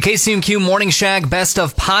KCMQ Morning Shag Best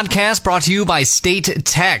of Podcast brought to you by State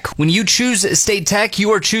Tech. When you choose State Tech, you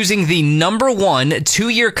are choosing the #1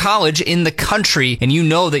 2-year college in the country, and you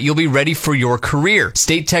know that you'll be ready for your career.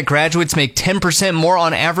 State Tech graduates make 10% more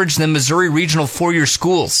on average than Missouri regional 4-year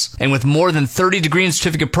schools. And with more than 30 degree and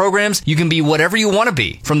certificate programs, you can be whatever you want to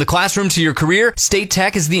be. From the classroom to your career, State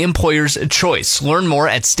Tech is the employer's choice. Learn more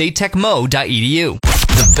at statetechmo.edu.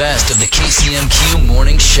 The best of the KCMQ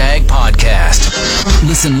Morning Shag podcast.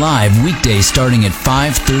 Listen live weekdays starting at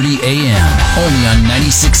 5:30 a.m. Only on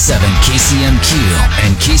 96.7 KCMQ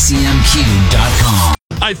and KCMQ.com.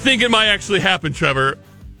 I think it might actually happen, Trevor.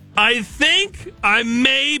 I think I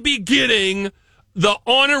may be getting the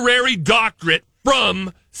honorary doctorate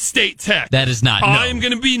from State Tech. That is not. No. I'm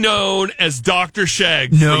going to be known as Dr. Shag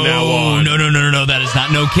from now on. No. That is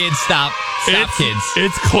not. No, kids, stop. Stop, kids.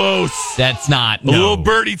 It's close. That's not. No. A little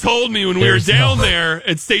birdie told me when we were down there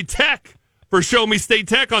at State Tech for Show Me State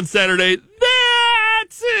Tech on Saturday.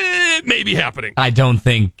 That's it. Maybe happening. I don't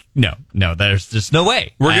think. No. There's just no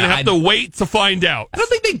way. We're going to have to wait to find out. I don't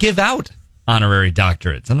think they give out honorary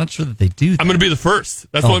doctorates. I'm not sure that they do that. I'm going to be the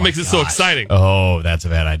first. That's what makes it so exciting. Oh, that's a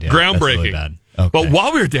bad idea. Groundbreaking. That's really bad. Okay. But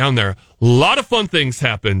while we were down there, a lot of fun things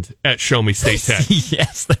happened at Show Me State Tech.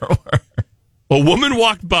 Yes, there were. A woman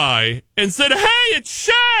walked by and said, "Hey, it's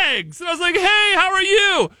Shags." And I was like, "Hey, how are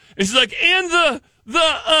you?" And she's like, "And the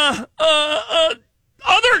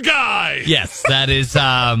other guy." Yes, that is,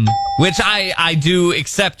 which I do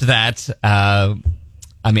accept that.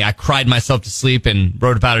 I cried myself to sleep and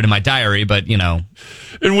wrote about it in my diary, but, you know.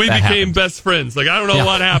 And we became best friends. Like, I don't know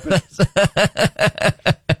what happened.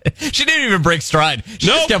 She didn't even break stride. She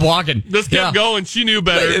just kept walking. Just kept going. She knew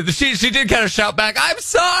better. She did kind of shout back, "I'm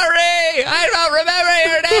sorry. I don't remember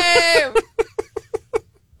your name."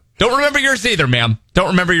 Don't remember yours either, ma'am. Don't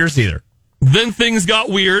remember yours either. Then things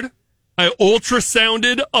got weird. I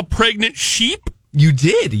ultrasounded a pregnant sheep. You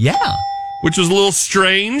did, yeah. Which was a little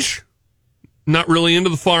strange. Not really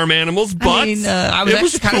into the farm animals, but I was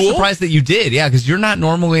actually kind of surprised that you did, yeah, because you're not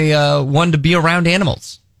normally one to be around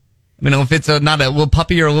animals. I mean, if it's not a little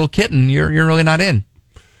puppy or a little kitten, you're really not in.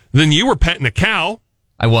 Then you were petting a cow.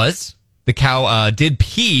 I was. The cow did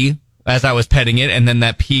pee as I was petting it, and then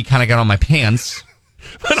that pee kind of got on my pants.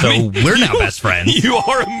 We're now best friends. You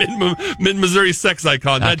are a mid-Missouri sex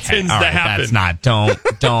icon. That tends to happen. That's not.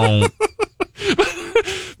 Don't.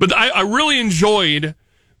 But I really enjoyed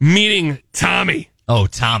meeting Tommy. Oh,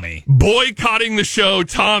 Tommy. Boycotting the show,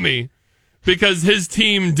 Tommy, because his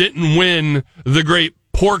team didn't win the great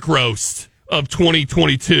pork roast of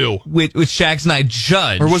 2022. With Shags and I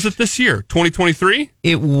judged. Or was it this year, 2023?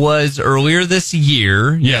 It was earlier this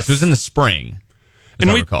year. Yes, it was in the spring.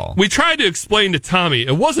 And we tried to explain to Tommy,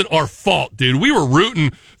 it wasn't our fault, dude. We were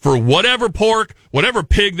rooting for whatever pork, whatever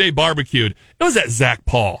pig they barbecued. It was that Zach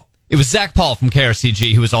Paul. It was Zach Paul from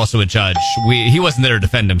KRCG who was also a judge. He wasn't there to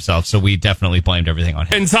defend himself, so we definitely blamed everything on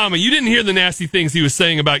him. And Tommy, you didn't hear the nasty things he was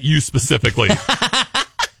saying about you specifically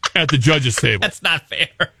at the judges' table. That's not fair.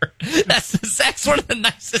 Zach's one of the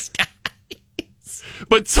nicest guys.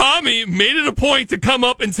 But Tommy made it a point to come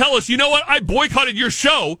up and tell us, "You know what? I boycotted your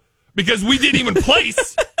show because we didn't even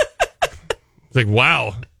place." It's like,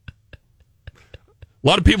 wow. A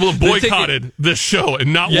lot of people have boycotted this show,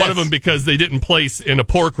 and not one of them because they didn't place in a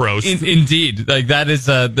pork roast. Indeed. Like, that is,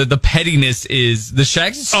 the pettiness is, the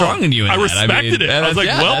Shags is strong in you in I that. respected it. I was like,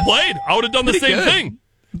 well played. I would have done the same thing.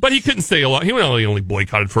 But he couldn't stay a lot. He only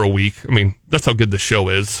boycotted for a week. I mean, that's how good the show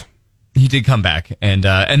is. He did come back, and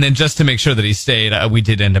then just to make sure that he stayed, we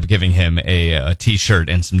did end up giving him a T-shirt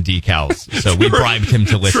and some decals. So we bribed him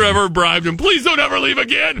to listen. Trevor bribed him. Please don't ever leave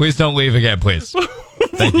again. Please don't leave again, please.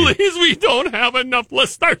 Please, we don't have enough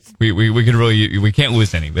listeners. We could really, we can't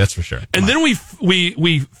lose any. That's for sure. And then we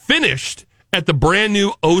finished at the brand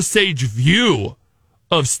new Osage View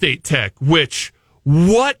of State Tech, which,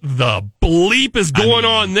 what the bleep is going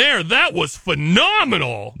on there? That was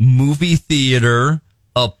phenomenal. Movie theater.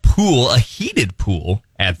 A pool, a heated pool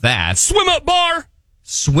at that. Swim up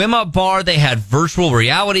bar. They had virtual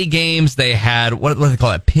reality games. They had, what do they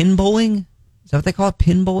call it? Pin bowling? Is that what they call it?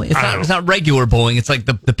 Pin bowling? It's not regular bowling. It's like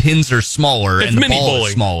the pins are smaller and the ball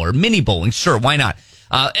is smaller. Mini bowling. Sure. Why not?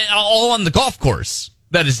 All on the golf course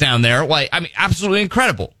that is down there. Absolutely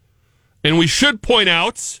incredible. And we should point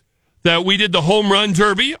out that we did the home run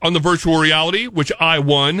derby on the virtual reality, which I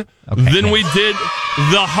won. Okay. Then we did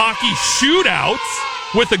the hockey shootout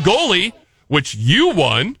with the goalie, which you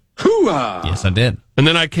won. Hoo-ah! Yes, I did. And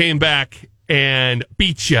then I came back and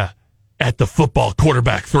beat you at the football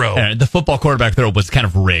quarterback throw. The football quarterback throw was kind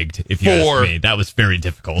of rigged, if you ask me. That was very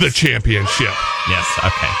difficult. The championship. Yes,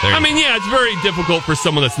 okay. It's very difficult for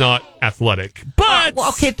someone that's not athletic. But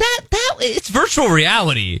that it's virtual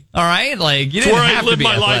reality, all right? Like, you didn't have to be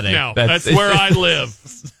athletic. Where I live my life now. That's where I live.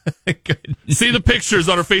 See the pictures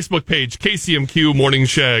on our Facebook page, KCMQ Morning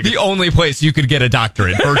Shag. The only place you could get a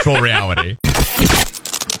doctorate, virtual reality.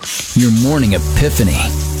 Your morning epiphany.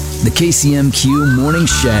 The KCMQ Morning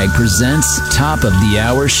Shag presents Top of the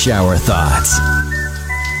Hour Shower Thoughts.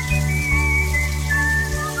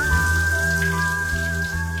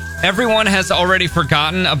 Everyone has already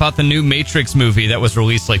forgotten about the new Matrix movie that was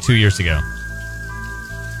released like 2 years ago.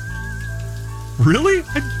 Really?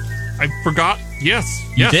 I forgot. Yes.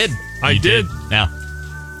 You did. I did. Yeah.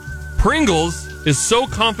 Pringles is so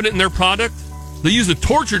confident in their product, they use a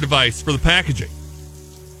torture device for the packaging.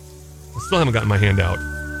 I still haven't gotten my hand out.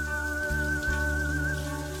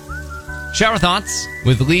 Shower thoughts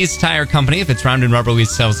with Lee's Tire Company. If it's round and rubber, Lee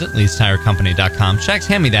sells it. Lee'sTireCompany.com. Shags,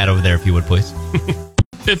 hand me that over there if you would, please.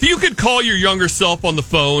 If you could call your younger self on the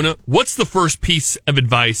phone, what's the first piece of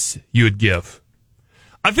advice you would give?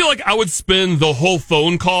 I feel like I would spend the whole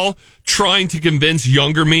phone call trying to convince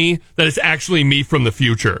younger me that it's actually me from the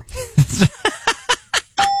future.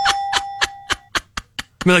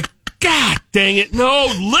 I'd be like, God dang it,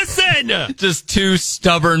 no, listen! Just two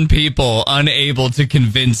stubborn people unable to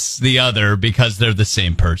convince the other because they're the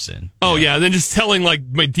same person. Oh, yeah, and then just telling, like,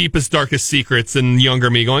 my deepest, darkest secrets, and younger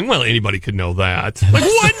me going, well, anybody could know that. Like,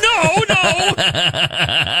 what? No!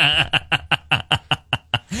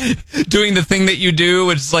 Doing the thing that you do,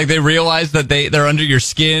 which is like they realize that they're under your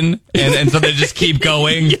skin, and so they just keep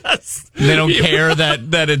going. Yes. They don't care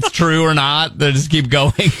that it's true or not. They just keep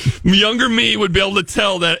going. Younger me would be able to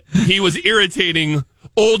tell that he was irritating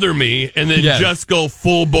older me and then just go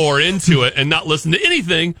full bore into it and not listen to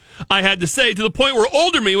anything I had to say, to the point where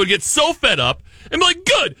older me would get so fed up and be like,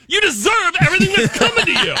 good, you deserve everything that's coming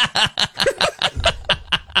to you.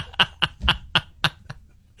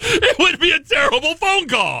 It would be a terrible phone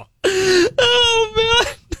call. Oh, man.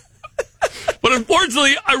 But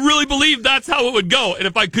unfortunately, I really believe that's how it would go. And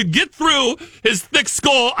if I could get through his thick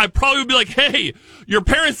skull, I probably would be like, hey, your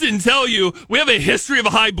parents didn't tell you we have a history of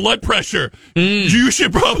high blood pressure. You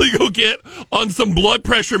should probably go get on some blood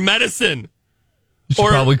pressure medicine. You should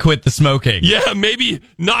probably quit the smoking. Yeah, maybe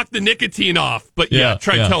knock the nicotine off. But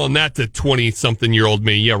try telling that to 20-something-year-old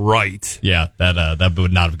me. Yeah, right. Yeah, that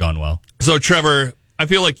would not have gone well. So, Trevor, I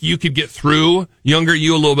feel like you could get through younger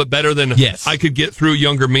you a little bit better than I could get through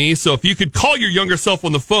younger me. So if you could call your younger self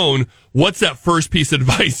on the phone, what's that first piece of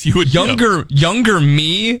advice you would give? Younger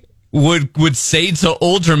me would say to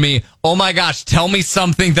older me, oh my gosh, tell me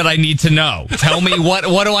something that I need to know. Tell me what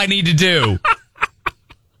do I need to do?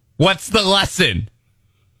 What's the lesson?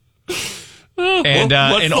 And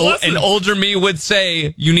older me would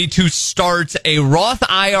say, you need to start a Roth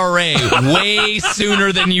IRA way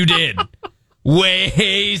sooner than you did.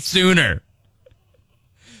 Way sooner.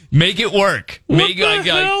 Make it work. What the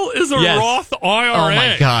hell is a Roth IRA? Oh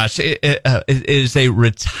my gosh. It is a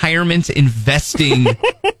retirement investing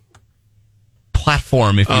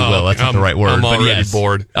platform, if you will. That's not the right word. I'm already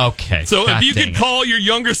bored. Okay. So if you could call your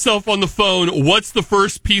younger self on the phone, what's the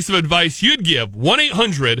first piece of advice you'd give?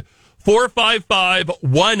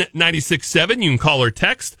 1-800-455-1967. You can call or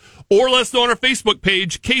text, or let us know on our Facebook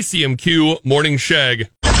page, KCMQ Morning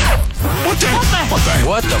Shag. What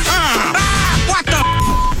the?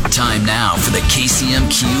 Time now for the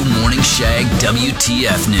KCMQ Morning Shag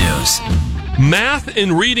WTF News. Math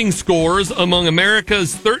and reading scores among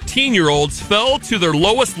America's 13-year-olds fell to their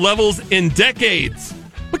lowest levels in decades.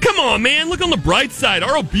 But come on, man, look on the bright side.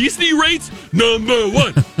 Our obesity rates, number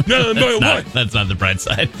one. That's not the bright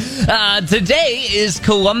side. Today is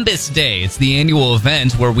Columbus Day. It's the annual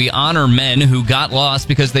event where we honor men who got lost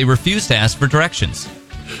because they refused to ask for directions.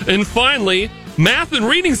 And finally, math and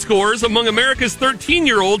reading scores among America's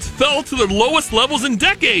 13-year-olds fell to their lowest levels in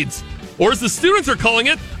decades. Or as the students are calling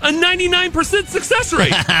it, a 99% success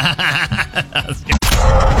rate.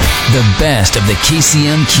 The best of the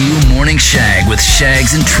KCMQ Morning Shag with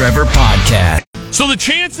Shags and Trevor podcast. So the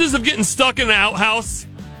chances of getting stuck in an outhouse,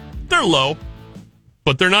 they're low,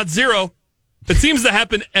 but they're not zero. It seems to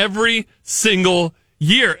happen every single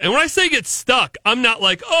year. And when I say get stuck, I'm not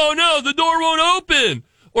like, oh no, the door won't open.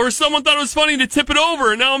 Or someone thought it was funny to tip it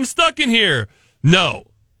over and now I'm stuck in here. No,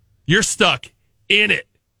 you're stuck in it.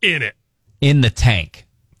 In the tank.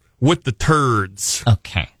 With the turds.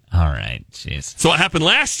 Okay. All right. Jeez. So it happened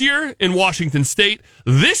last year in Washington State.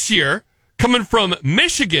 This year, coming from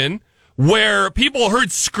Michigan, where people heard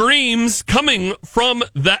screams coming from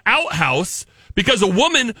the outhouse because a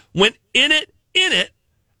woman went in it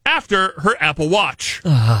after her Apple Watch.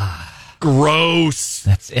 Gross.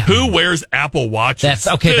 Who wears Apple Watches?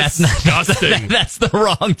 That's disgusting. That's the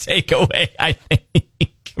wrong takeaway, I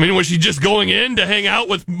think. I mean, was she just going in to hang out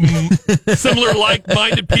with similar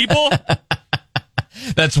like-minded people?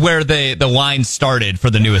 That's where the wine started for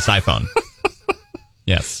the newest iPhone.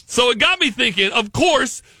 Yes. So it got me thinking, of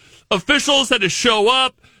course, officials had to show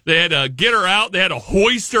up. They had to get her out. They had to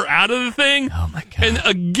hoist her out of the thing. Oh, my God. And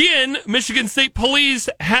again, Michigan State Police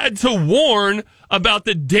had to warn about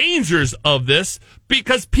the dangers of this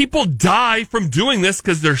because people die from doing this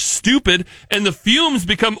because they're stupid and the fumes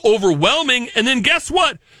become overwhelming. And then guess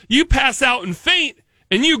what? You pass out and faint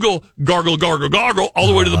and you go gargle, gargle, gargle all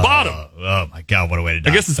the way to the bottom. Oh, my God. What a way to die.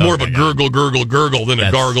 I guess it's more of a gurgle, gurgle, gurgle than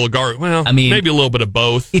a gargle, gargle. Well, I mean, maybe a little bit of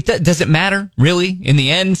both. Does it matter, really, in the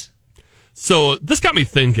end? So this got me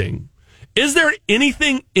thinking, is there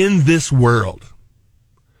anything in this world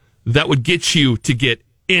that would get you to get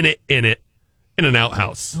in an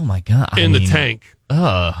outhouse? Oh, my God. The tank.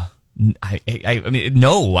 I mean,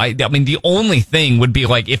 no. I mean, the only thing would be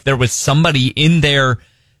like if there was somebody in there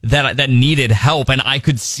that needed help and I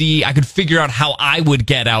could figure out how I would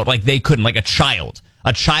get out. Like they couldn't, like a child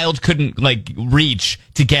couldn't like reach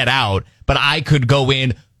to get out, but I could go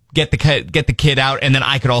in, get the kid out, and then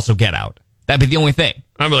I could also get out. That'd be the only thing.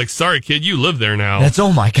 I'm like, sorry, kid, you live there now.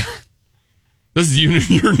 Oh my God. This is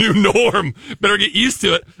your new norm. Better get used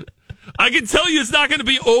to it. I can tell you it's not going to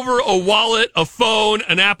be over a wallet, a phone,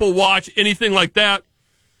 an Apple Watch, anything like that.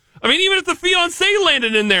 I mean, even if the fiance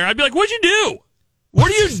landed in there, I'd be like, what'd you do?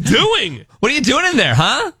 What are you doing? What are you doing in there,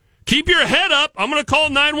 huh? Keep your head up. I'm going to call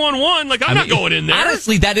 911. Like, I'm not going in there.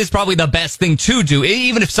 Honestly, that is probably the best thing to do.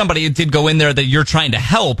 Even if somebody did go in there that you're trying to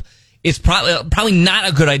help, it's probably not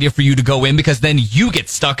a good idea for you to go in because then you get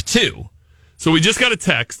stuck too. So we just got a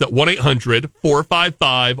text at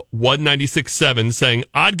 1-800-455-1967 saying,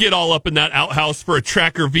 I'd get all up in that outhouse for a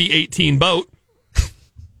Tracker V18 boat.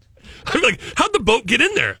 I'm like, how'd the boat get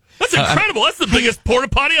in there? That's incredible. That's the biggest porta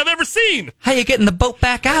potty I've ever seen. How you getting the boat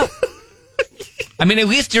back out? I mean, at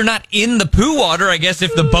least you're not in the poo water. I guess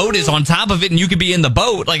if the boat is on top of it and you could be in the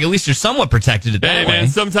boat, like at least you're somewhat protected at that way. Hey, man,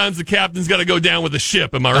 sometimes the captain's got to go down with the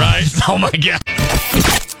ship. Am I right? Oh, my God.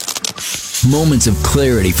 Moments of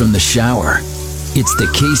clarity from the shower. It's the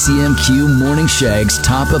KCMQ Morning Shag's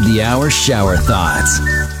top of the hour shower thoughts.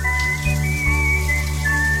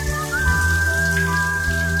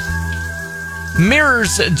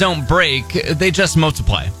 Mirrors don't break, they just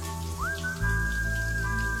multiply.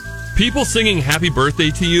 People singing happy birthday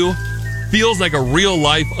to you feels like a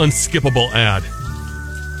real-life, unskippable ad.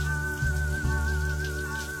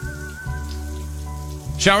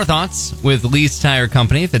 Shower thoughts with Lee's Tire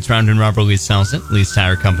Company. If it's round and rubber, Lee sells it.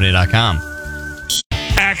 Lee'sTireCompany.com.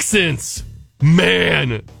 Accents.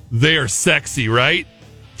 Man, they are sexy, right?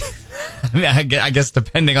 I mean, I guess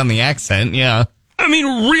depending on the accent, yeah. I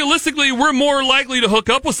mean, realistically, we're more likely to hook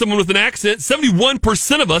up with someone with an accent.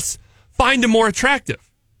 71% of us find them more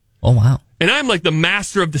attractive. Oh, wow. And I'm like the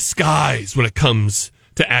master of disguise when it comes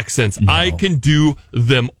to accents. No. I can do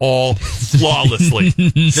them all flawlessly.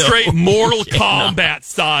 No, straight Mortal Kombat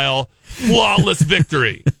style, flawless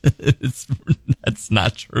victory. That's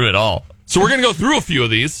not true at all. So we're going to go through a few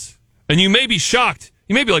of these, and you may be shocked.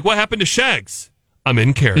 You may be like, what happened to Shags? I'm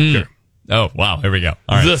in character. Oh, wow. Here we go.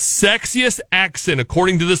 All right. The sexiest accent,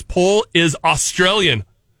 according to this poll, is Australian.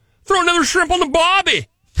 Throw another shrimp on the bobby.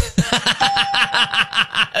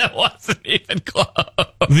 That wasn't even close.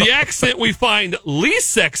 The accent we find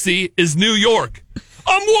least sexy is New York.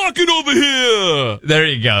 I'm walking over here. There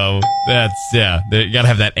you go. That's, yeah. You got to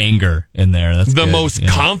have that anger in there. That's the good. most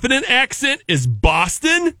confident accent is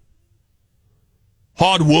Boston.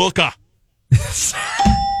 Hard worker.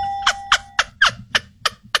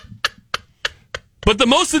 But the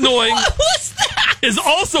most annoying is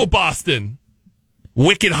also Boston.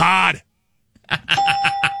 Wicked hard.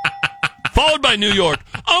 Followed by New York.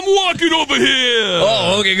 I'm walking over here.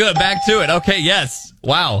 Oh, okay, good. Back to it. Okay, yes.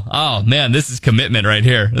 Wow. Oh, man, this is commitment right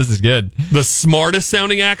here. This is good. The smartest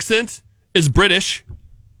sounding accent is British.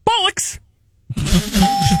 Bollocks.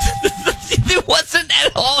 It wasn't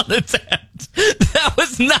at all an attempt. That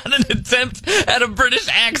was not an attempt at a British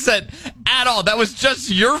accent at all. That was just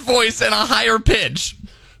your voice in a higher pitch.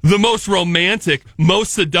 The most romantic,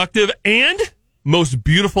 most seductive, and most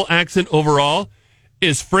beautiful accent overall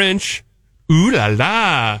is French. Ooh la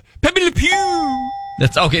la. Pepe Le Pew.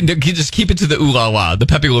 That's okay. Just keep it to the ooh la la. The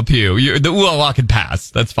Pepe Le Pew. The ooh la la can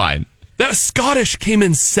pass. That's fine. That Scottish came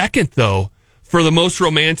in second, though, for the most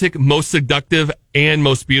romantic, most seductive, and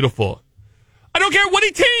most beautiful. I don't care what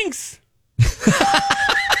he thinks.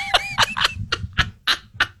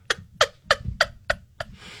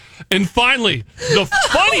 And finally, the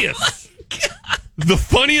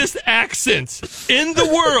funniest accent in the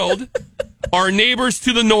world, our neighbors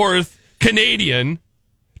to the north, Canadian,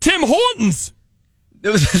 Tim Hortons.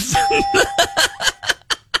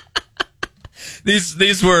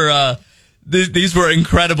 These were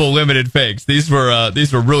incredible limited fakes. These were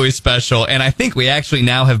really special, and I think we actually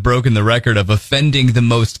now have broken the record of offending the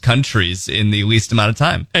most countries in the least amount of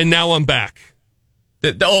time. And now I'm back.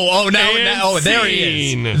 There he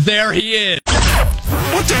is. There he is.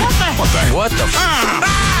 What the?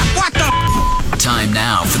 Time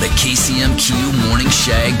now for the KCMQ Morning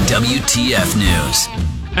Shag WTF News.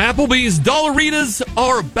 Applebee's Dollaritas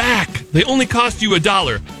are back. They only cost you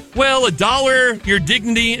 $1. Well, $1, your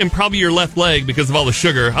dignity, and probably your left leg because of all the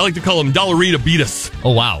sugar. I like to call them Dollarita Beatus.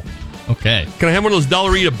 Oh, wow. Okay. Can I have one of those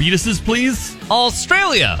Dollarita Beatuses, please?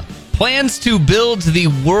 Australia plans to build the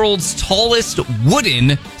world's tallest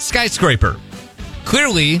wooden skyscraper.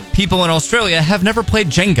 Clearly, people in Australia have never played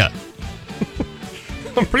Jenga.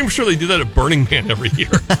 I'm pretty sure they do that at Burning Man every year.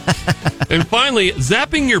 And finally,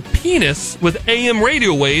 zapping your penis with AM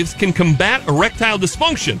radio waves can combat erectile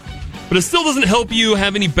dysfunction. But it still doesn't help you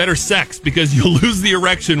have any better sex because you'll lose the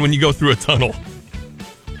erection when you go through a tunnel.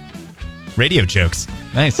 Radio jokes.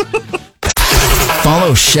 Nice.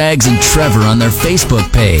 Follow Shags and Trevor on their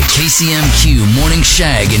Facebook page, KCMQ Morning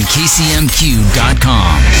Shag and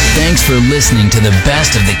KCMQ.com. Thanks for listening to the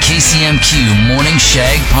best of the KCMQ Morning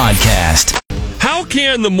Shag podcast. How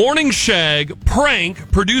can the Morning Shag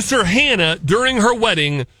prank producer Hannah during her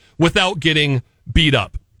wedding without getting beat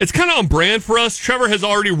up? It's kind of on brand for us. Trevor has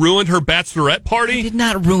already ruined her bachelorette party. I did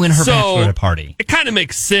not ruin her bachelorette party. It kind of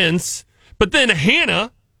makes sense. But then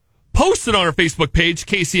Hannah posted on her Facebook page,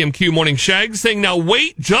 KCMQ Morning Shag, saying, now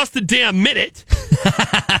wait just a damn minute. ...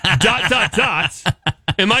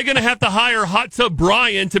 Am I going to have to hire Hot Tub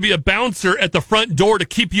Brian to be a bouncer at the front door to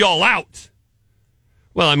keep y'all out?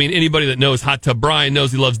 Well, I mean, anybody that knows Hot Tub Brian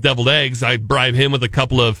knows he loves deviled eggs. I bribe him with a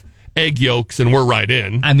couple of egg yolks and we're right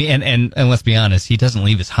in. I mean, and let's be honest, he doesn't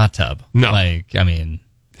leave his hot tub. No. Like, I mean,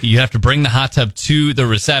 you have to bring the hot tub to the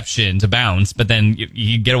reception to bounce, but then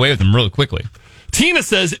you get away with them really quickly. Tina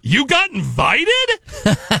says, you got invited?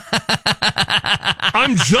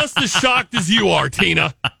 I'm just as shocked as you are,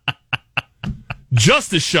 Tina.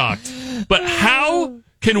 Just as shocked. But how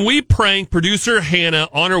can we prank producer Hannah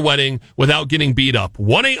on her wedding without getting beat up?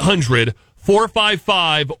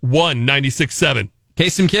 1-800-455-1967.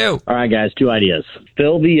 KCMQ. All right, guys, 2 ideas.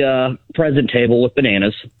 Fill the present table with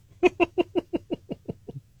bananas.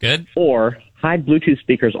 Good. Or hide Bluetooth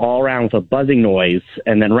speakers all around with a buzzing noise,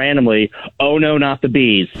 and then randomly, oh no, not the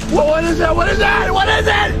bees. What is that? What is that? What is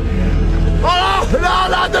it? Oh, no,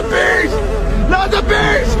 not the bees! Not the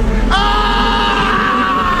bees!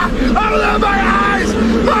 Ah! Oh, my eyes!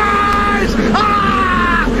 Eyes!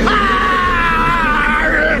 Ah!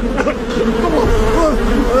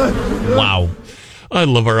 Wow. I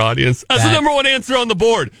love our audience. That's the number one answer on the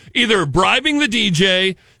board. Either bribing the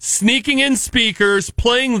DJ, sneaking in speakers,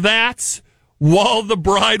 playing that while the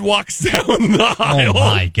bride walks down the aisle. Oh,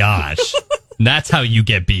 my gosh. That's how you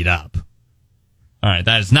get beat up. All right,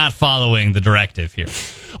 that is not following the directive here.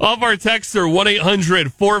 Off our texts are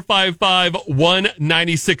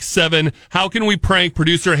 1-800-455-1967. How can we prank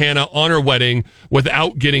producer Hannah on her wedding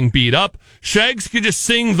without getting beat up? Shags could just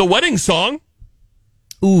sing the wedding song.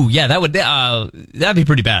 Ooh, yeah, that'd be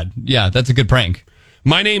pretty bad. Yeah, that's a good prank.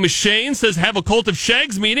 My name is Shane, says have a Cult of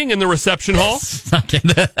Shags meeting in the reception hall.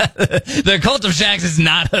 The Cult of Shags is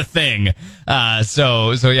not a thing.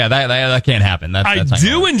 So yeah, that can't happen. I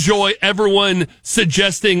do enjoy everyone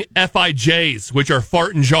suggesting FIJs, which are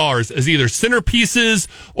fart in jars, as either centerpieces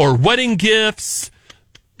or wedding gifts.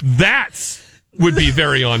 That would be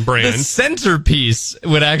very on brand. The centerpiece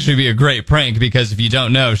would actually be a great prank because if you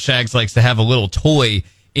don't know, Shags likes to have a little toy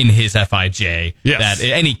in his FIJ. Yes. That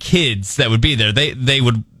any kids that would be there, they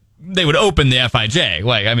would open the FIJ.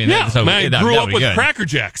 Like, I mean, yeah, so man, I grew up with Cracker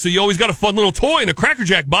Jack, so you always got a fun little toy in a Cracker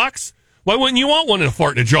Jack box. Why wouldn't you want one in a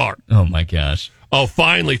fart in a jar? Oh my gosh. Oh,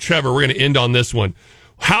 finally, Trevor, we're going to end on this one.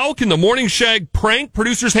 How can the Morning Shag prank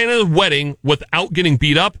producers Hannah's wedding without getting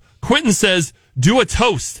beat up? Quentin says, do a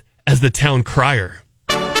toast as the town crier.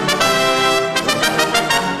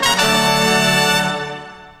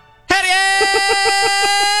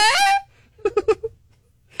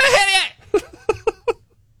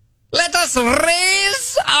 Let us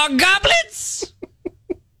raise our goblets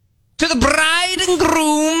to the bride and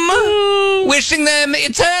groom, wishing them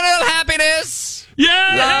eternal happiness.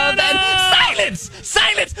 Yeah! Love and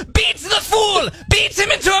silence! Beat the fool! Beat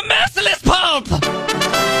him into a merciless pulp!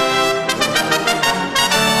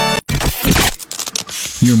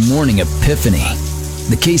 Your morning epiphany.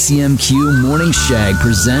 The KCMQ Morning Shag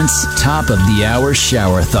presents Top of the Hour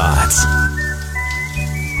Shower Thoughts.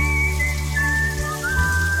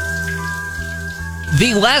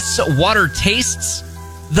 The less water tastes,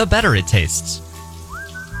 the better it tastes.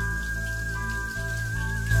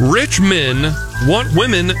 Rich men want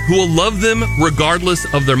women who will love them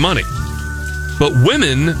regardless of their money. But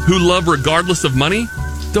women who love regardless of money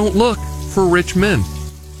don't look for rich men.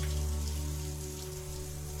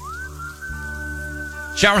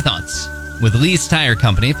 Shower thoughts with Lee's Tire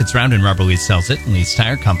Company. If it's round and rubber, Lee sells it.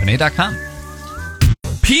 Lee'sTireCompany.com.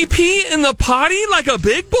 Pee in the potty like a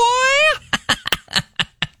big boy?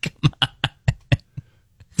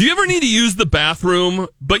 Do you ever need to use the bathroom,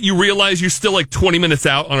 but you realize you're still like 20 minutes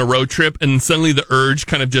out on a road trip and suddenly the urge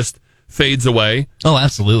kind of just fades away? Oh,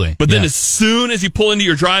 absolutely. But then as soon as you pull into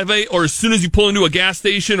your driveway or as soon as you pull into a gas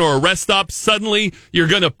station or a rest stop, suddenly you're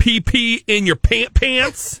going to pee in your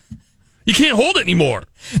pants? You can't hold it anymore.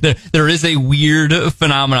 There is a weird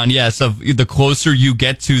phenomenon, yes, of the closer you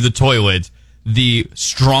get to the toilet, the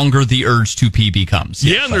stronger the urge to pee becomes.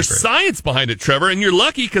 Yeah, and there's science behind it, Trevor, and you're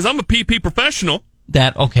lucky because I'm a pee professional.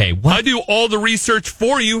 What? I do all the research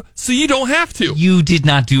for you, so you don't have to. You did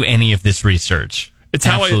not do any of this research.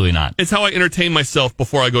 Absolutely not. It's how I entertain myself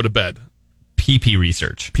before I go to bed. PP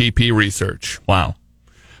research. PP research. Wow.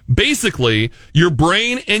 Basically, your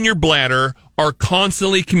brain and your bladder are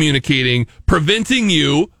constantly communicating, preventing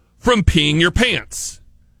you from peeing your pants.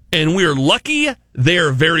 And we're lucky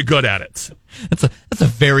they're very good at it. That's a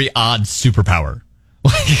very odd superpower.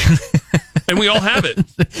 And we all have it.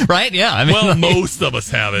 Right? Yeah. I mean, most of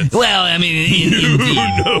us have it. Well, I mean, you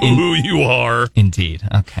know who you are. Indeed.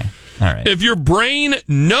 Okay. All right. If your brain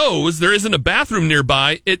knows there isn't a bathroom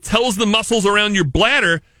nearby, it tells the muscles around your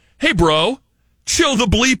bladder, hey, bro, chill the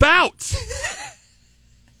bleep out.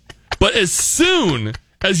 But as soon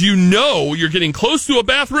as you know you're getting close to a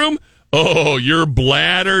bathroom, oh, your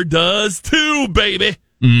bladder does too, baby.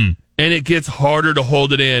 And it gets harder to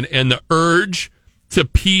hold it in, and the urge to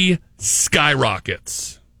pee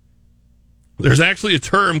skyrockets. There's actually a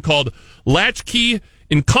term called latchkey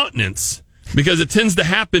incontinence because it tends to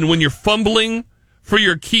happen when you're fumbling for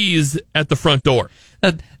your keys at the front door.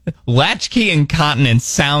 Latchkey incontinence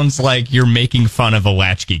sounds like you're making fun of a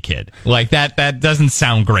latchkey kid. Like that doesn't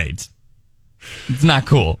sound great. It's not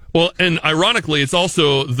cool. Well, and ironically, it's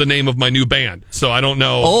also the name of my new band, so I don't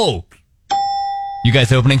know. Oh. You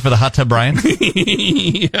guys opening for the Hot Tub Brian?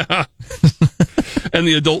 Yeah. And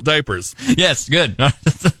the adult diapers. Yes, good.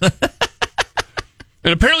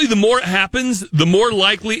 And apparently the more it happens, the more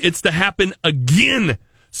likely it's to happen again.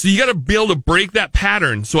 So you got to be able to break that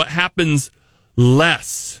pattern so it happens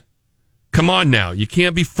less. Come on now. You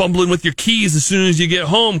can't be fumbling with your keys as soon as you get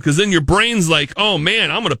home because then your brain's like, oh, man,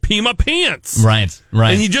 I'm going to pee my pants. Right.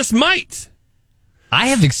 And you just might. I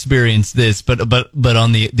have experienced this, but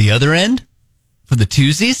on the other end, for the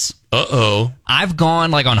twosies, I've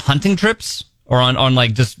gone like on hunting trips or on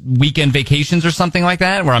like just weekend vacations or something like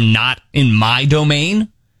that where I'm not in my domain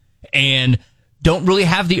and don't really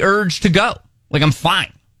have the urge to go. Like I'm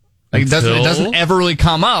fine. Like it doesn't ever really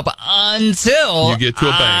come up until you get to a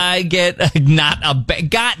bank. I get not a bank.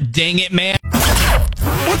 God dang it, man.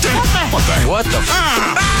 What the?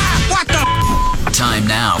 Time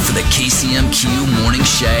now for the KCMQ Morning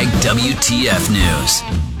Shag WTF News.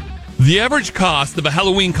 The average cost of a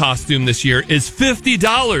Halloween costume this year is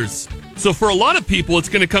 $50. So for a lot of people, it's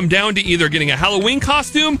going to come down to either getting a Halloween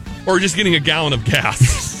costume or just getting a gallon of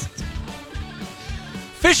gas.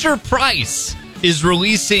 Fisher-Price is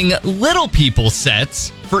releasing Little People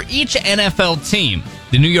sets for each NFL team.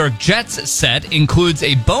 The New York Jets set includes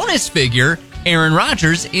a bonus figure, Aaron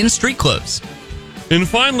Rodgers, in street clothes. And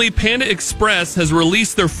finally, Panda Express has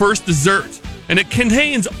released their first dessert. And it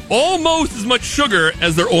contains almost as much sugar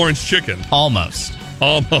as their orange chicken. Almost.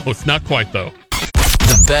 Not quite, though.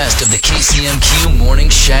 The best of the KCMQ Morning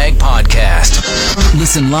Shag podcast.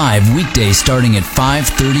 Listen live weekdays starting at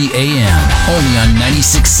 5:30 a.m. Only on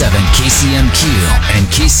 96.7 KCMQ and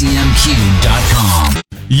KCMQ.com.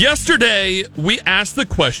 Yesterday, we asked the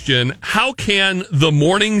question, how can the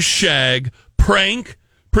Morning Shag prank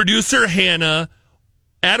producer Hannah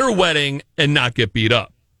at her wedding and not get beat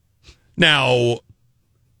up? Now,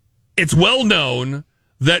 it's well known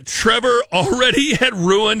that Trevor already had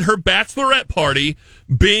ruined her bachelorette party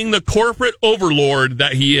being the corporate overlord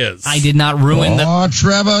that he is. I did not ruin the... Oh,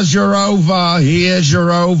 Trevor's your over. He is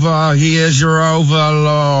your over. He is your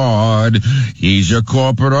overlord. He's your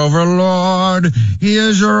corporate overlord. He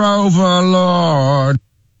is your overlord.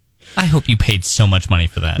 I hope you paid so much money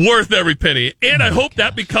for that. Worth every penny. And I hope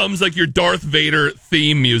that becomes like your Darth Vader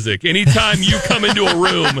theme music. Anytime you come into a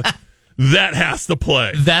room, that has to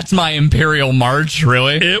play. That's my Imperial March,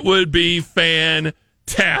 really? It would be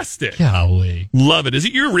fantastic. Golly. Love it. Is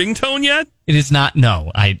it your ringtone yet? It is not.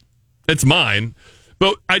 No, It's mine.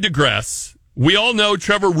 But I digress. We all know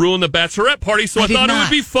Trevor ruined the bachelorette party, so I thought it would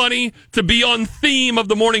be funny to be on theme of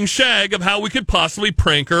the Morning Shag of how we could possibly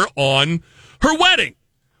prank her on her wedding.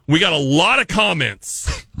 We got a lot of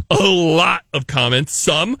comments.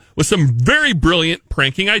 Some with some very brilliant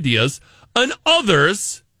pranking ideas, and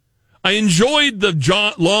others, I enjoyed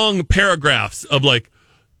the long paragraphs of like,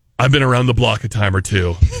 I've been around the block a time or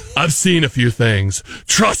two. I've seen a few things.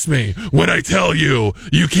 Trust me when I tell you,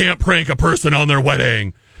 you can't prank a person on their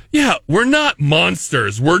wedding. Yeah, we're not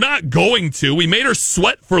monsters. We're not going to. We made her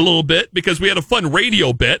sweat for a little bit because we had a fun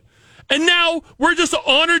radio bit. And now we're just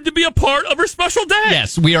honored to be a part of her special day.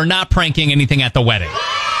 Yes, we are not pranking anything at the wedding.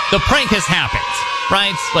 The prank has happened,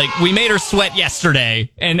 right? Like, we made her sweat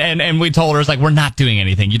yesterday, and we told her, it's like, we're not doing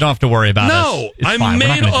anything. You don't have to worry about us. No, I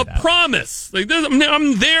made a promise. Like,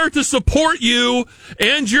 I'm there to support you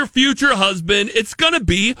and your future husband. It's going to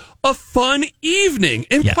be a fun evening.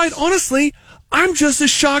 And quite honestly, I'm just as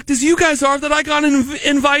shocked as you guys are that I got an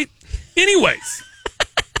invite anyways.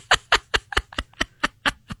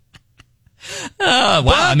 Wow.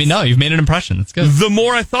 I mean, no, you've made an impression. That's good. The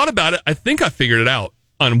more I thought about it, I think I figured it out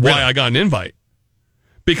on why I got an invite.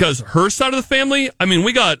 Because her side of the family, I mean,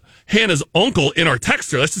 we got Hannah's uncle in our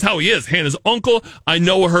texter. That's just how he is. Hannah's uncle. I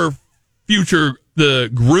know her future,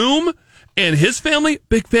 the groom, and his family,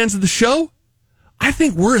 big fans of the show. I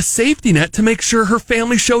think we're a safety net to make sure her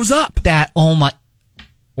family shows up.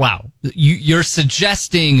 Wow. You're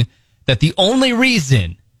suggesting that the only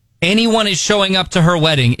reason anyone is showing up to her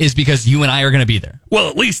wedding is because you and I are going to be there. Well,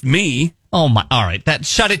 at least me. Oh my! All right,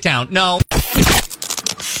 shut it down. No.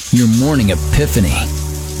 Your morning epiphany.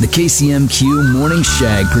 The KCMQ Morning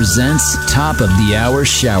Shag presents Top of the Hour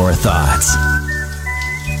Shower Thoughts.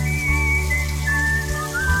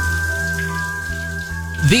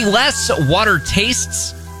 The less water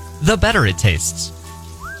tastes, the better it tastes.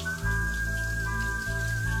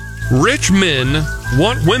 Rich men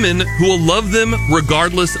want women who will love them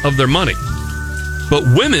regardless of their money. But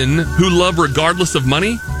women who love regardless of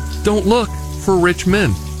money don't look for rich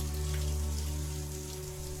men.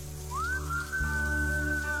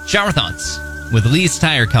 Shower Thoughts with Lee's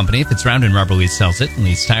Tire Company. If it's round and rubber, Lee sells it.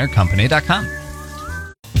 Lee'sTireCompany.com.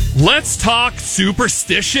 Let's talk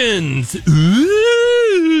superstitions. Ooh.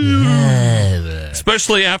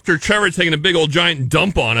 Especially after Trevor taking a big old giant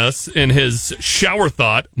dump on us in his shower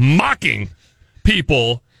thought, mocking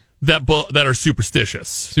people that are superstitious.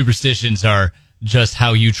 Superstitions are just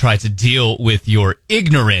how you try to deal with your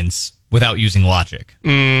ignorance without using logic.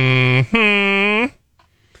 Mm-hmm.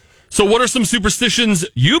 So what are some superstitions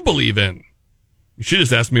you believe in? You should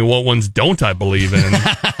just ask me what ones don't I believe in.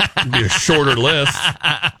 It'd be a shorter list.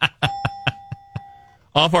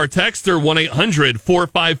 Off our texter,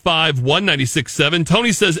 1-800-455-1967.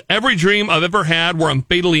 Tony says, every dream I've ever had where I'm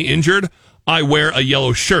fatally injured, I wear a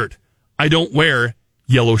yellow shirt. I don't wear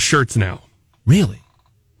yellow shirts now. Really?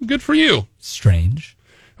 Good for you. Strange.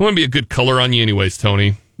 It wouldn't be a good color on you anyways,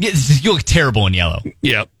 Tony. Yeah, you look terrible in yellow.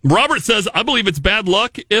 Yeah. Robert says, I believe it's bad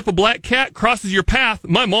luck if a black cat crosses your path.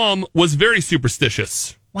 My mom was very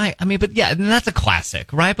superstitious. Why? I mean, but yeah, that's a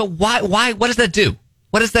classic, right? But why? What does that do?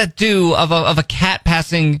 What does that do of a cat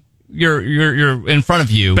passing your in front of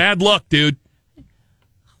you? Bad luck, dude.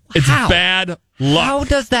 It's bad luck. How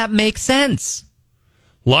does that make sense?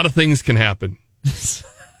 A lot of things can happen.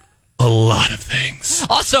 A lot of things.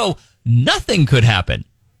 Also, nothing could happen.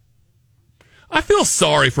 I feel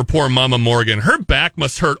sorry for poor Mama Morgan. Her back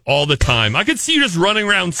must hurt all the time. I could see you just running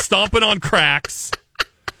around stomping on cracks,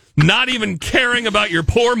 not even caring about your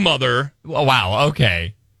poor mother. Oh, wow,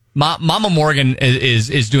 okay. Mama Morgan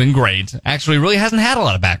is doing great. Actually, really hasn't had a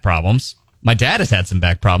lot of back problems. My dad has had some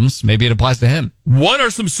back problems. Maybe it applies to him. What are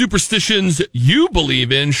some superstitions you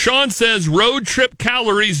believe in? Sean says road trip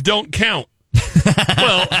calories don't count.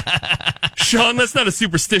 Well, Sean, that's not a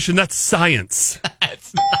superstition. That's science.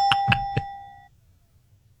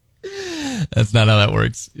 That's not how that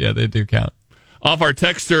works. Yeah, they do count. Off our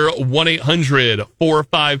texter,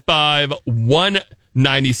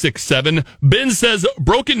 1-800-455-1967. Ben says,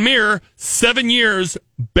 broken mirror, 7 years,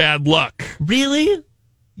 bad luck. Really?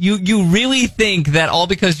 You really think that all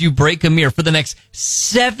because you break a mirror for the next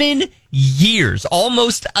 7 years,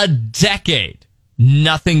 almost a decade,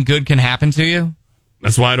 nothing good can happen to you?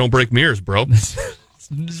 That's why I don't break mirrors, bro.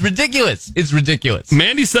 It's ridiculous. It's ridiculous.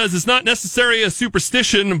 Mandy says it's not necessarily a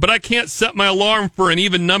superstition, but I can't set my alarm for an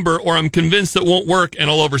even number or I'm convinced it won't work and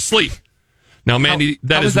I'll oversleep. Now, Mandy,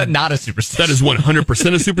 how is that not a superstition? That is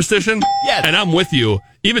 100% a superstition. Yes. And I'm with you.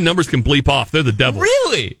 Even numbers can bleep off. They're the devil.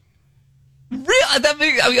 Really? That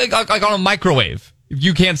means, like on a microwave. If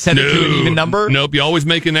you can't set it to an even number? Nope. You always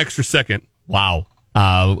make an extra second. Wow.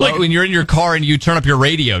 When you're in your car and you turn up your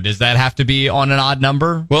radio, does that have to be on an odd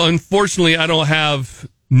number? Well, unfortunately, I don't have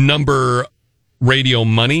number radio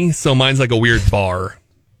money, so mine's like a weird bar.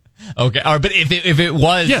 Okay, all right, but if it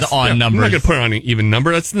was on numbers, I'm not going to put it on an even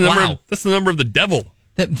number. That's the number. Wow. That's the number of the devil.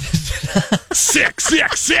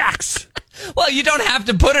 666. Well, you don't have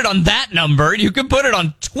to put it on that number. You can put it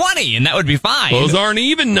on 20, and that would be fine. Those aren't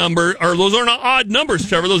even number, or those aren't odd numbers,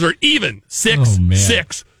 Trevor. Those are even.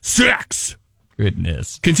 666.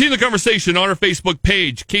 Goodness. Continue the conversation on our Facebook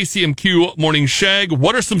page, KCMQ Morning Shag.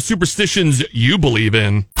 What are some superstitions you believe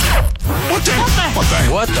in? What the?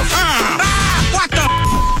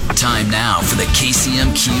 Time now for the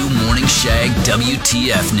KCMQ Morning Shag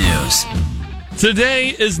WTF News. Today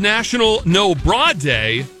is National No Bra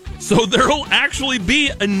Day, so there will actually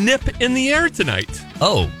be a nip in the air tonight.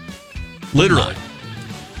 Oh. Literally.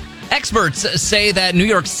 Experts say that New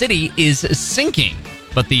York City is sinking,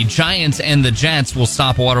 but the Giants and the Jets will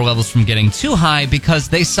stop water levels from getting too high because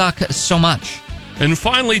they suck so much. And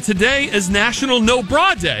finally, today is National No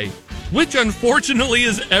Bra Day, which unfortunately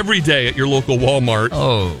is every day at your local Walmart.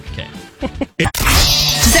 Okay.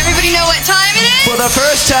 Does everybody know what time it is? For the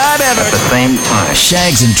first time ever. At the same time.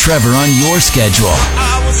 Shags and Trevor on your schedule.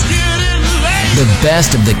 The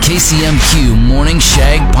best of the KCMQ Morning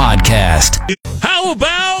Shag podcast. How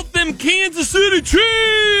about them Kansas City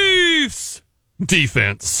Chiefs?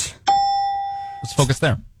 Defense. Let's focus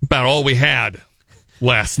there. About all we had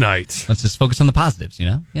last night. Let's just focus on the positives, you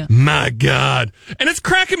know? Yeah. My God. And it's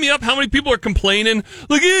cracking me up how many people are complaining.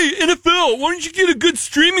 Like, hey, NFL, why don't you get a good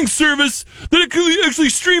streaming service that it could actually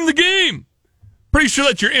stream the game? Pretty sure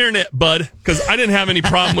that's your internet, bud, because I didn't have any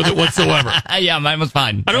problem with it whatsoever. Yeah, mine was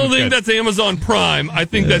fine. I don't think that's Amazon Prime. I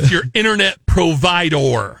think that's your internet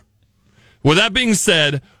provider. With that being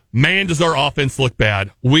said, man, does our offense look bad.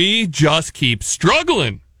 We just keep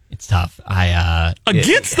struggling. It's tough.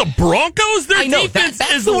 Against the Broncos, their defense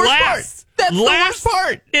that's is the worst last. part. That's the worst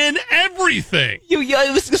part. In everything.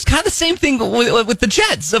 It was kind of the same thing with the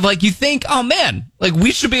Jets. Of like, you think, oh man, like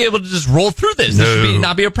we should be able to just roll through this. This should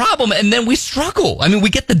not be a problem. And then we struggle. I mean, we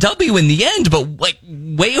get the W in the end, but like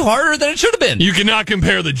way harder than it should have been. You cannot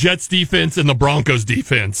compare the Jets defense and the Broncos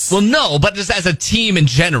defense. Well, no, but just as a team in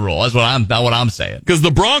general, is what I'm saying. Because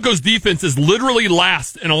the Broncos defense is literally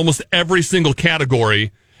last in almost every single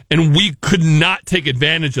category. And we could not take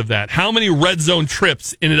advantage of that. How many red zone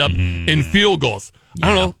trips ended up in field goals? I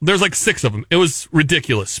don't know. There's like 6 of them. It was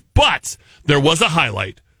ridiculous. But there was a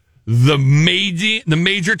highlight. The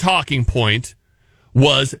major talking point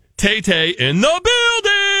was Tay-Tay in the building.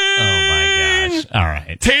 Oh, my gosh. All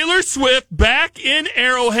right. Taylor Swift back in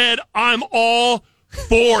Arrowhead. I'm all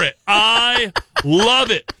for it. I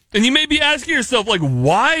love it. And you may be asking yourself, like,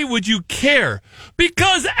 why would you care?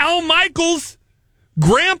 Because Al Michaels...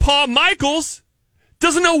 Grandpa Michaels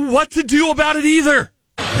doesn't know what to do about it either.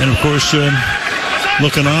 And, of course,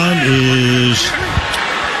 looking on is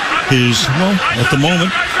his, well, at the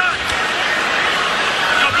moment,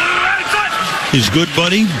 his good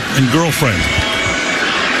buddy and girlfriend.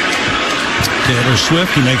 Taylor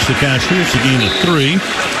Swift, he makes the catch here. It's a gain of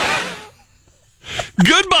 3.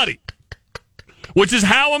 Good buddy. Which is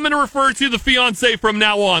how I'm going to refer to the fiancé from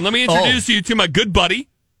now on. Let me introduce you to my good buddy.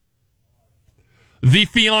 The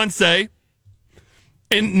fiance,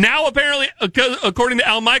 and now apparently, according to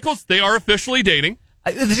Al Michaels, they are officially dating.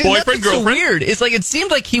 Boyfriend, girlfriend. So weird. It's like it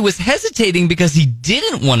seemed like he was hesitating because he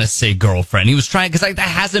didn't want to say girlfriend. He was trying because that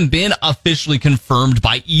hasn't been officially confirmed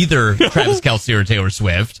by either Travis Kelce or Taylor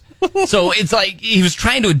Swift. So it's like he was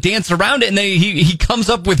trying to dance around it, and then he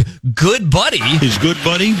comes up with good buddy. His good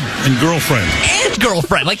buddy and girlfriend. And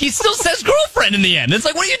girlfriend. Like, he still says girlfriend in the end. It's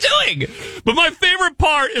like, what are you doing? But my favorite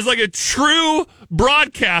part is like a true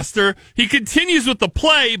broadcaster. He continues with the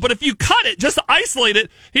play, but if you cut it, just isolate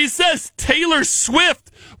it, he says Taylor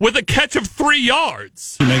Swift with a catch of 3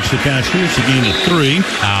 yards. He makes the catch here. It's a gain of 3.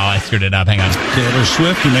 Oh, I screwed it up. Hang on. Taylor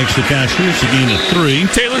Swift, he makes the catch here. It's a gain of 3.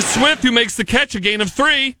 Taylor Swift, who makes the catch, a gain of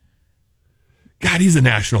 3. God, he's a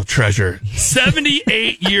national treasure.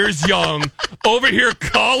 78 years young, over here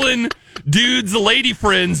calling dudes, lady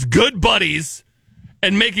friends, good buddies,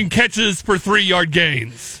 and making catches for 3-yard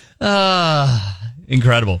gains.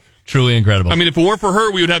 Incredible. Truly incredible. I mean, if it weren't for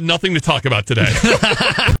her, we would have nothing to talk about today.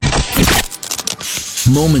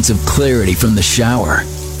 Moments of clarity from the shower.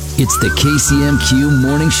 It's the KCMQ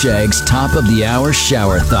Morning Shag's top of the hour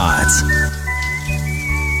shower thoughts.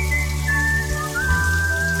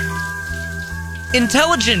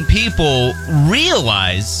 intelligent people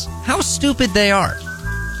realize how stupid they are.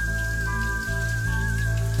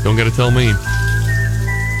 Don't gotta tell me.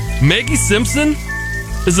 Maggie Simpson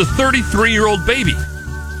is a 33-year-old baby.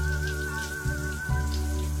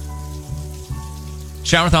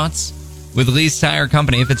 Shower thoughts with Lee's Tire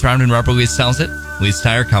Company. If it's round and rubber, Lee's sells it.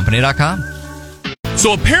 Lee'sTireCompany.com.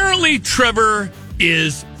 So apparently Trevor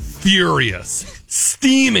is furious,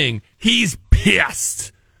 steaming. He's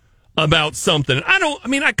pissed about something.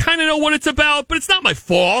 I kind of know what it's about, but it's not my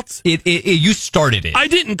fault. You started it. I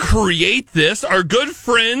didn't create this. Our good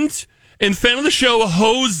friend and fan of the show,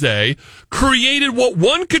 Jose, created what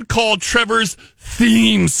one could call Trevor's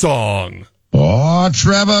theme song. Oh,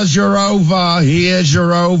 Trevor's your over. He is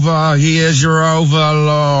your over. He is your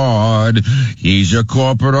overlord. He's your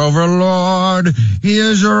corporate overlord. He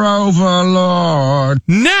is your overlord.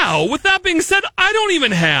 Now, with that being said, I don't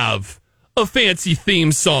even have a fancy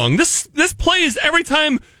theme song. This plays every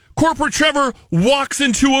time corporate Trevor walks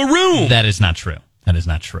into a room. That is not true.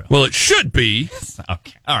 Well, it should be.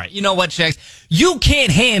 Okay. All right. You know what, Shags? You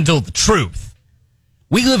can't handle the truth.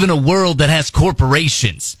 We live in a world that has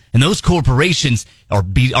corporations, and those corporations are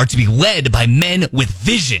to be led by men with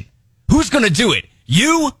vision. Who's going to do it?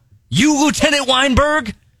 You, Lieutenant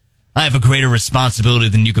Weinberg? I have a greater responsibility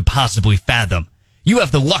than you could possibly fathom. You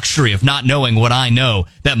have the luxury of not knowing what I know,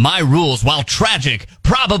 that my rules, while tragic,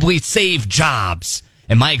 probably save jobs.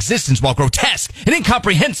 And my existence, while grotesque and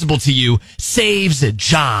incomprehensible to you, saves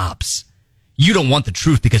jobs. You don't want the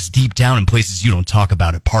truth because deep down in places you don't talk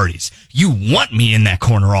about at parties, you want me in that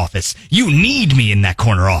corner office. You need me in that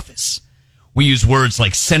corner office. We use words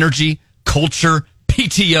like synergy, culture,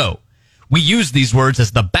 PTO. We use these words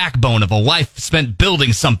as the backbone of a life spent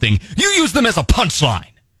building something. You use them as a punchline.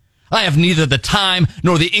 I have neither the time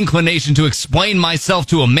nor the inclination to explain myself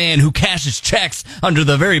to a man who cashes checks under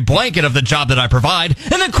the very blanket of the job that I provide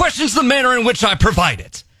and then questions the manner in which I provide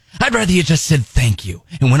it. I'd rather you just said thank you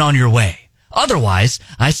and went on your way. Otherwise,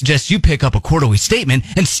 I suggest you pick up a quarterly statement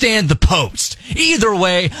and stand the post. Either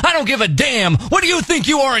way, I don't give a damn. What do you think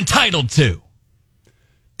you are entitled to?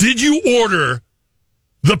 Did you order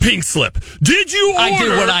the pink slip? Did you order I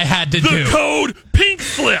did what I had to do. The code pink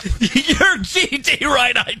slip. You're GD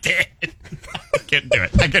right, I did. I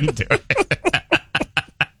couldn't do it.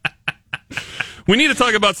 We need to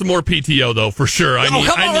talk about some more PTO, though, for sure. I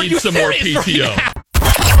need some more PTO. Right?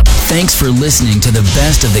 Thanks for listening to the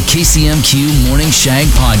best of the KCMQ Morning Shag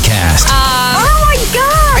podcast. Oh my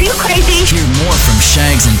God! Are you crazy? Hear more from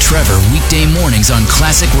Shags and Trevor weekday mornings on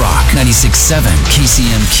Classic Rock 96.7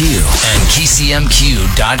 KCMQ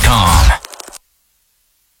and KCMQ.com.